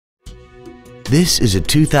This is a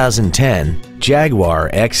 2010 Jaguar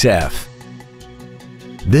XF.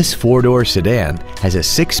 This four-door sedan has a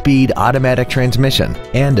 6-speed automatic transmission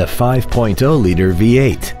and a 5.0-liter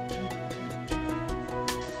V8.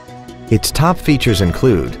 Its top features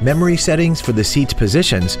include memory settings for the seat's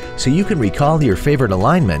positions so you can recall your favorite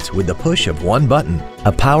alignments with the push of one button,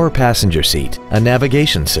 a power passenger seat, a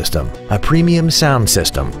navigation system, a premium sound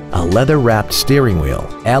system, a leather-wrapped steering wheel,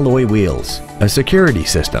 alloy wheels, a security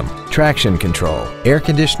system, traction control, air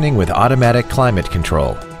conditioning with automatic climate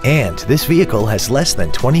control, and this vehicle has less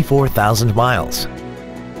than 24,000 miles.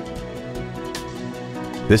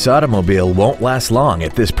 This automobile won't last long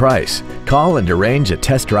at this price. Call and arrange a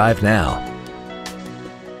test drive now.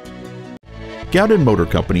 Gaudin Motor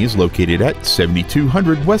Company is located at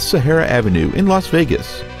 7200 West Sahara Avenue in Las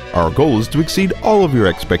Vegas. Our goal is to exceed all of your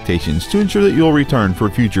expectations to ensure that you'll return for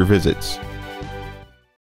future visits.